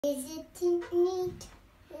Isn't it neat?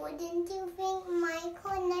 Wouldn't you think my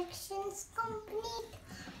connection's complete?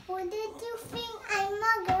 Wouldn't you think I'm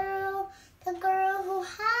a girl, the girl who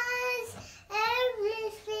has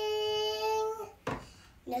everything?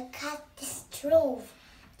 Look at this trove,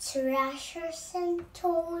 treasures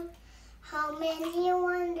untold. How many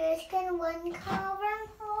wonders can one cavern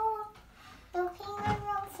hold? Looking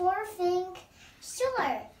around for a think,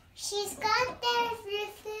 sure, she's got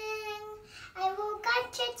everything. I will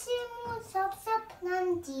catch it to musap sa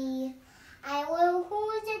plenty. I will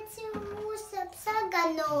hold it to musap sa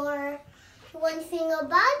ganor. One thing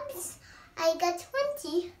about this, I got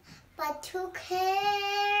 20, but who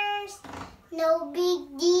cares? No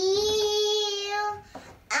big deal.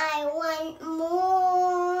 I want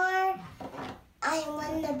more. I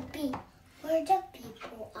wanna be where the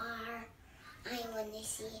people are. I wanna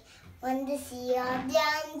see all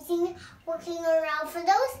dancing, walking around for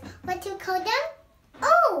those, what you call them?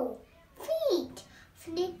 Oh, feet.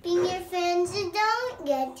 Flipping your fence, don't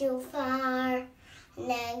get too far.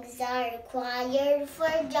 Legs are required for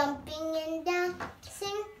jumping and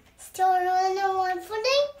dancing. Store on a one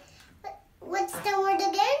footing. What's the word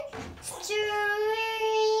again?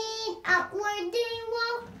 Straight. Upwardly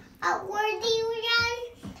walk, upwardly run.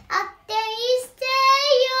 Up there you stay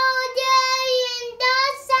all day in the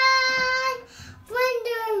sun,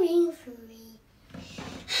 wandering free.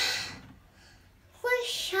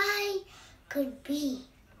 Wish I could be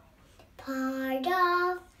part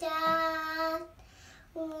of that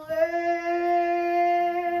world.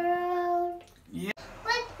 Yeah.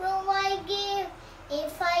 What will I give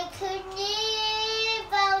if I could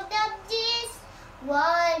live out of these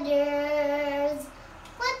waters?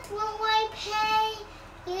 What will I pay?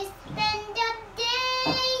 You spend a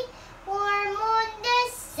day warm on the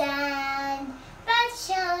sand,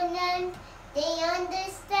 passionate, they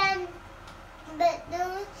understand, but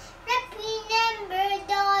don't remember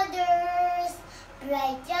daughters,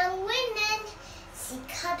 bright young women,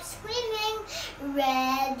 sick up swimming,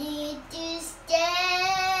 ready to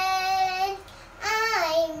stand.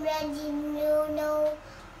 I'm ready to know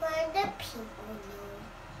where the people know.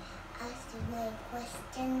 Ask my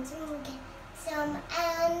questions and get some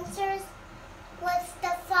answers. What's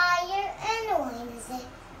the fire and when is it?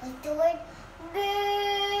 What's the word?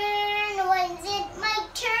 Burn. When's it my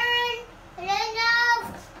turn?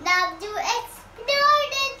 Love to explore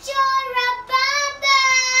the shore above,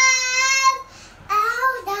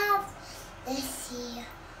 out of the sea.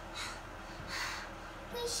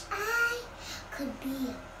 Wish I could be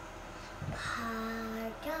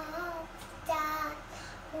part of